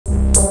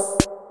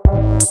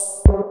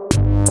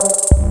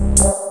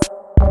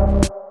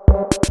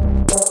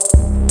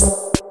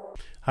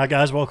Hi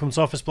guys, welcome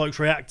to Office Blokes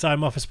React.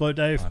 I'm Office Bloke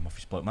Dave. I'm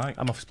Office Bloke Mike.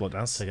 I'm Office Bloke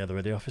Dance. Together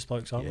with the Office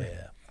Blokes, aren't we?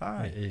 Yeah.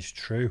 Hi. It is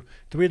true.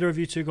 Do either of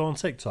you two go on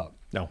TikTok?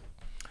 No.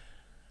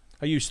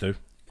 I used to.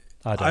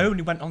 I don't. I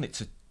only went on it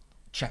to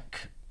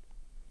check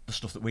the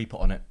stuff that we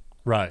put on it.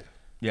 Right.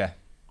 Yeah.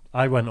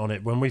 I went on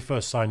it when we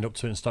first signed up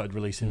to it and started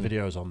releasing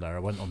videos on there. I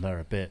went on there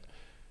a bit,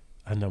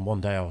 and then one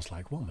day I was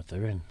like, "What am I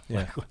doing?"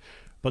 Yeah. Like,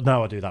 but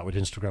now I do that with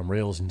Instagram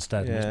Reels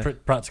instead. And Yeah. it's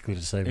practically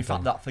the same In thing.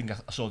 fact, that thing I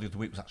saw the other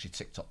week was actually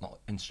TikTok, not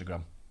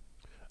Instagram.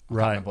 I can't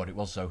Right. remember what it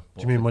was though.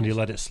 Do you mean when you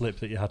let it slip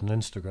that you had an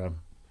Instagram?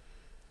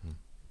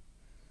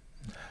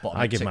 But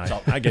I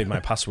TikTok. gave my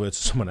password to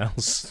someone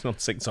else on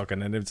TikTok,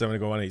 and then every time I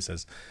go on it, he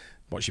says,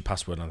 "What's your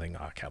password?" And I think,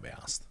 "Oh, I can't be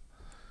asked."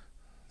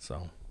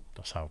 So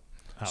That's how.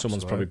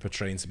 someone's probably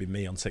portraying to be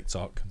me on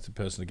TikTok. The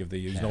person to give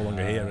the who's no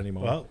longer here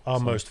anymore. Well, our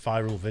most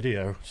viral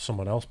video,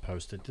 someone else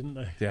posted, didn't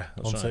they? Yeah,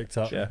 that's on right.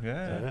 TikTok.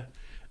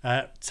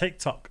 Yeah.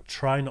 TikTok,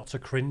 try not to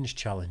cringe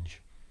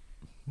challenge.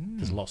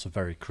 There's lots of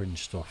very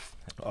cringe stuff.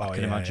 Oh, I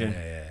can imagine.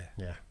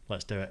 Yeah,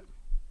 let's do it.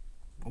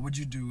 What would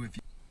you do if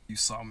you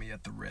saw me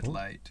at the red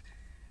light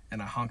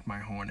and I honked my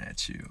horn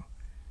at you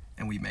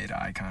and we made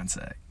eye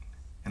contact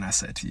and I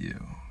said to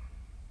you,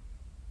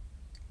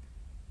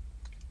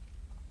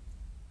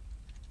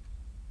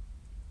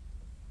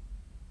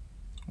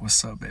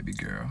 "What's up, baby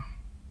girl?"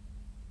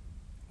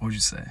 What would you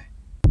say?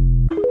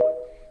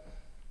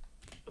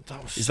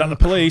 Is that the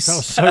police? That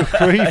was so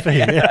creepy.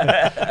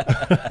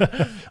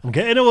 Yeah. I'm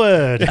getting a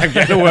word. I'm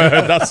getting a word.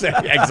 That's it.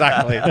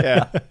 Exactly.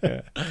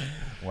 Yeah.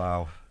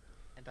 Wow.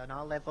 And on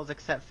all levels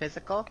except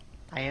physical,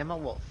 I am a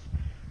wolf.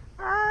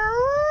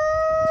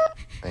 I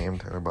am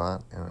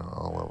Terabot, and on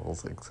all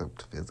levels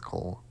except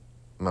physical,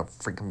 I'm a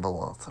freaking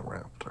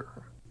velociraptor.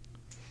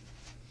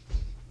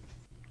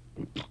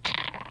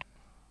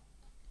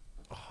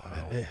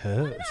 It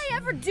hurts. What did I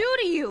ever do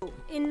to you?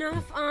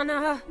 Enough,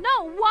 Anna.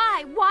 No,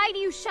 why? Why do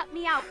you shut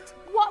me out?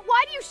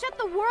 Why do you shut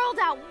the world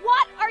out?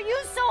 What are you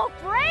so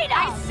afraid of?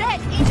 I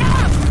said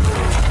enough!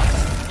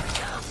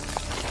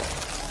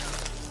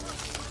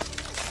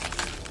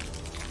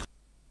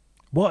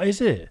 What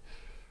is it?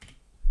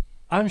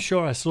 I'm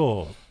sure I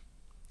saw.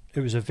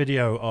 It was a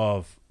video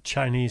of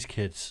Chinese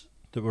kids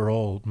that were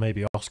all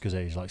maybe Oscar's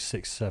age, like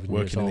 6, 7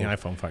 years Working old. in the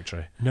iPhone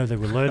factory. No, they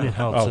were learning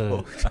how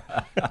to.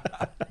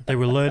 They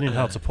were learning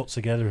how to put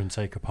together and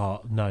take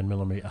apart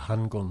 9mm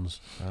handguns.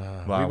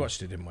 Wow. We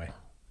watched it, didn't we?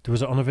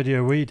 Was it on a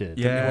video we did?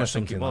 Yeah, We I watched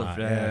think it something was. like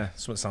that. Yeah.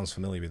 Someone sounds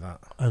familiar with that.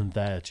 And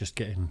they're just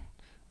getting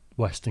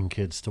Western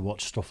kids to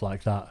watch stuff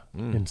like that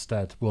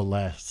instead. Well,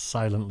 they're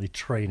silently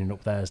training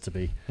up theirs to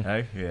be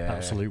Oh, yeah.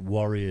 absolute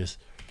warriors.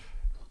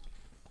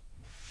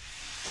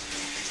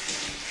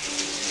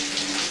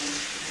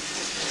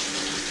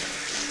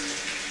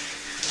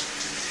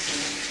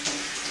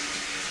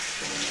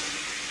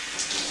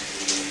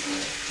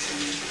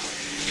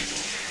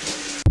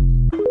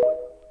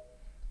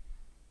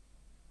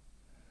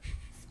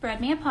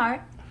 Spread me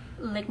apart,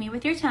 lick me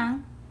with your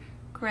tongue,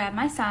 grab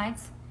my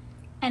sides,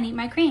 and eat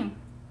my cream.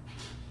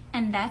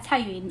 And that's how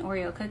you eat an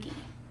Oreo cookie.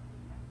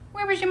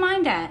 Where was your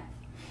mind at?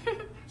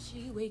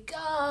 She wake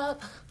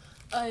up.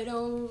 I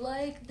don't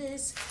like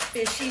this.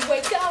 Fishy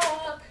wake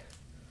up.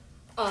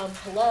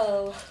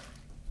 Hello.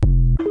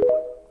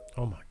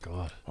 Oh my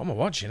god. What am I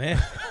watching here?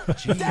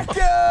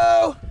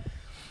 Deku!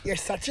 You're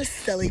such a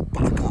silly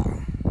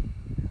baka.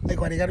 Like,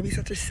 why do you gotta be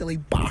such a silly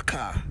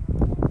baka?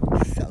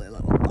 Silly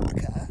little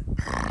baka.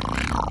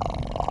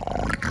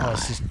 Oh,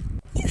 this is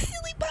You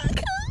silly baka.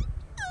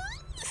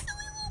 You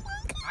silly little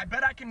baka. I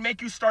bet I can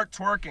make you start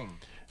twerking.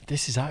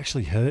 this is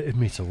actually hurting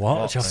me to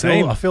watch.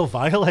 Same. I feel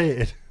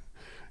violated.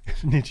 I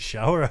need a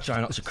shower.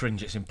 Try not to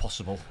cringe. It's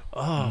impossible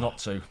not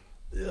to.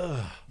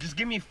 Just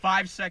give me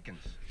 5 seconds.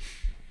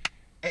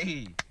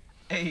 Hey,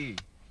 hey,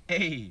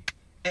 hey,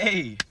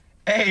 hey,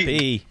 hey,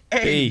 B.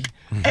 hey,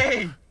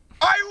 hey,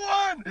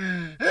 I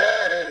won!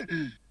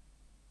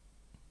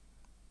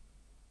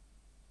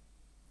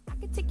 I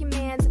can take your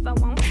mans if I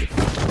want to.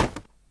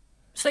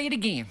 Say it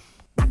again.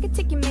 I can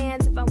take your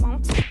mans if I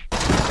want to.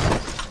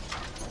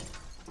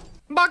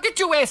 Boy, get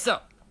your ass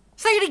up.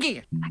 Say it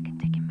again. I can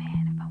take your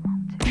man if I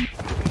want to.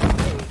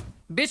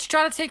 Bitch,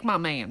 try to take my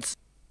mans.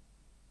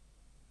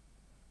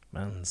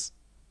 Mans.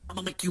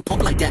 I'ma make you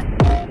pump like that.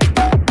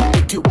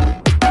 You.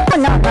 Oh,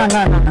 no.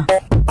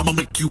 I'ma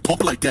make you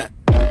pump like that.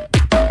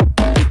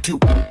 You.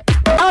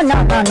 Oh, no.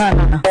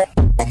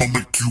 I'ma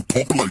make you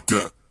pump like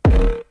that.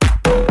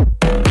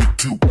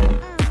 You.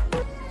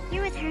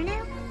 You're with her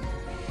now?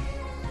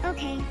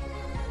 Okay.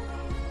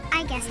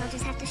 I guess I'll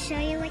just have to show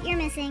you what you're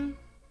missing.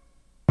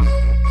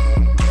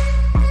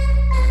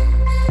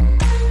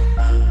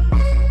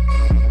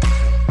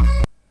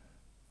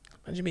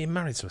 Imagine being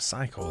married to a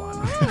psycho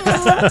like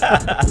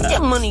that.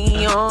 Get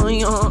money on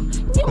ya.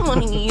 Get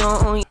money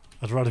on ya.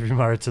 I'd rather be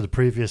married to the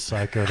previous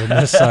psycho than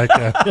this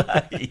psycho.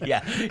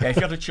 yeah, if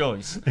you had a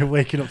choice. You're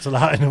waking up to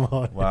that in the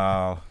morning.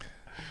 Wow.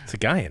 It's a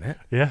guy in it.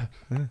 Yeah.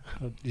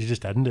 You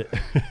just end it.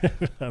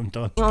 I'm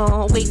done.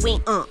 Oh, wait,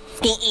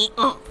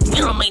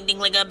 you're minding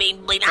like a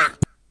baby.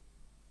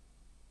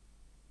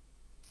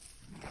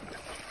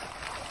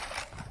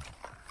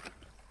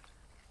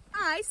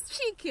 Nice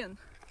chicken.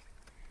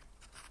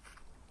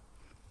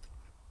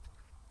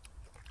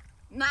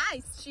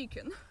 Nice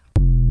chicken.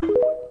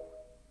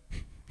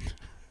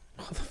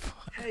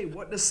 Hey,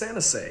 what does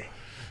Santa say?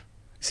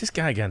 It's this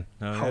guy again.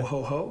 Ho,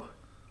 ho, ho.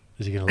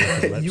 Is he going to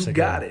lick his lips You again?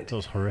 got it. That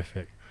was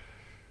horrific.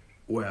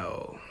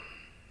 Well,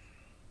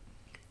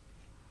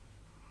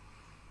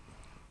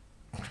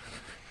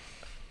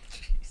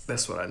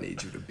 that's what I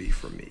need you to be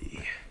for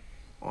me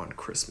on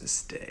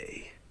Christmas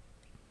Day.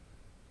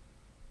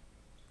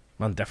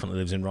 Man definitely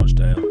lives in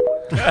Rochdale.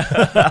 If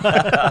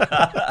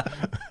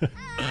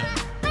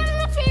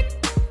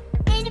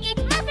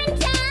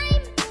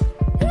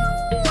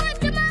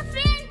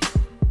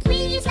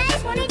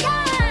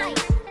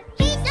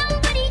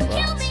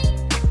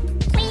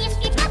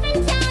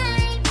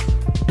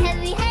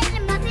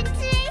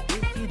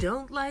you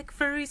don't like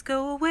furries,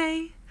 go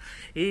away.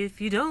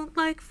 If you don't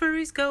like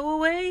furries, go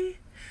away.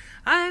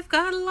 I've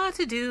got a lot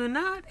to do,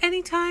 not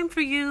any time for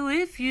you.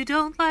 If you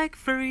don't like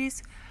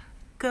furries,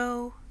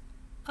 go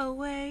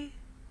away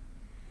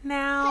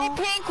now.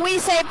 Say pink, we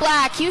say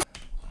black. You.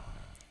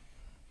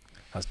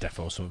 That's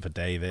defo something for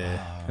Dave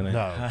here. isn't it?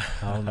 No,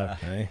 oh, no.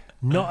 Hey?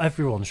 Not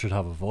everyone should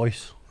have a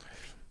voice.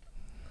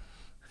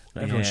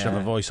 Everyone should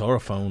have a voice or a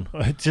phone.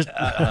 Just,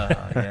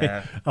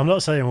 yeah. I'm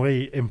not saying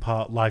we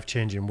impart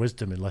life-changing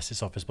wisdom unless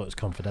it's office, but it's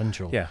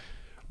confidential. Yeah.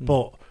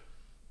 But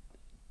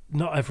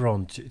not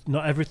everyone,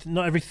 not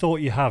every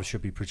thought you have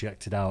should be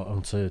projected out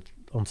onto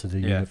the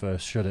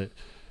universe, should it?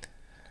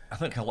 I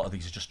think a lot of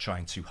these are just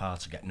trying too hard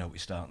to get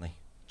noticed, aren't they?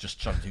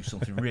 Just trying to do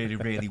something really,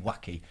 really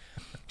wacky,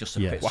 just so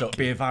it'll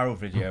be a viral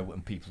video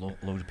and a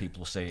load of people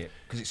will see it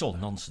because it's all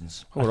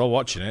nonsense. Oh, we're all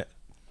watching it.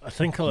 I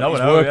think a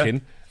it's working.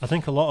 Yeah. I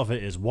think a lot of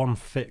it is one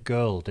fit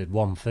girl did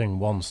one thing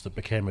once that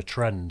became a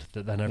trend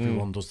that then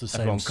everyone does the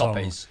same Everyone song,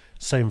 copies.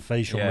 same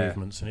facial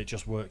movements, and it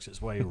just works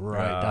its way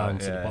right down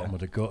to the bottom of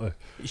the gutter.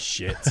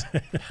 Shit.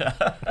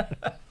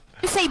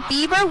 You say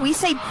Bieber, we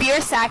say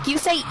beer sack. You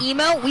say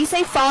emo, we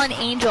say fallen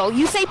angel.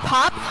 You say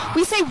pop,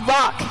 we say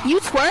rock. You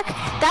twerk,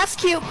 that's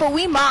cute, but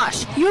we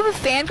mosh. You have a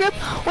fan group,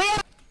 we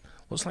have...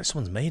 Looks like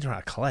someone's made her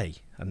out of clay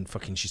and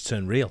fucking she's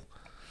turned real.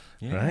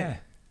 Yeah. Right?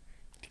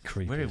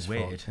 Creepy Very as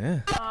weird. fuck. Yeah.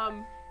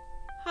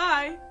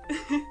 Hi.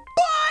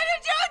 Why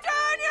did you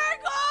turn your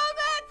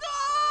comments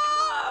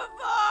off?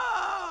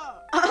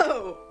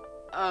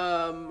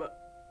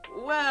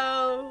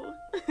 Well.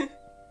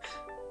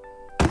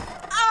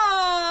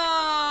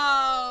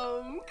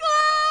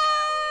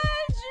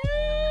 Glad you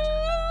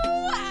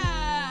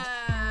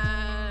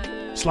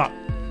Slap.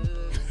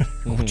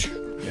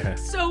 Yeah.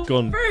 So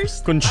Gun.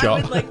 first, Gunshot.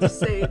 I would like to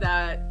say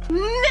that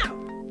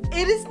no,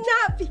 it is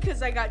not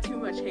because I got too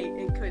much hate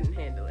and couldn't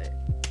handle it.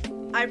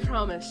 I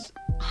promise,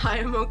 I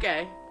am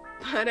okay.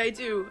 But I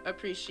do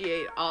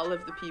appreciate all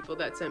of the people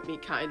that sent me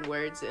kind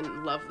words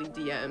and lovely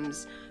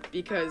DMs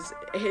because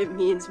it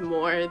means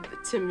more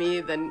to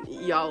me than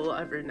y'all will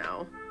ever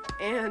know.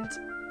 And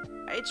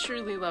I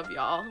truly love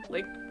y'all,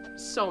 like,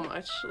 so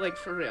much, like,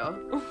 for real.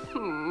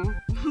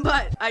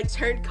 But I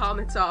turned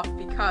comments off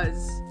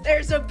because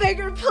there's a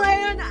bigger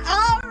plan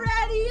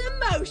already in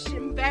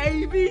motion,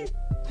 baby,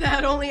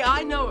 that only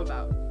I know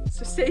about.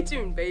 So stay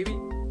tuned, baby.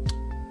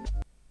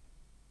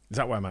 Is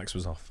that why Max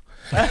was off?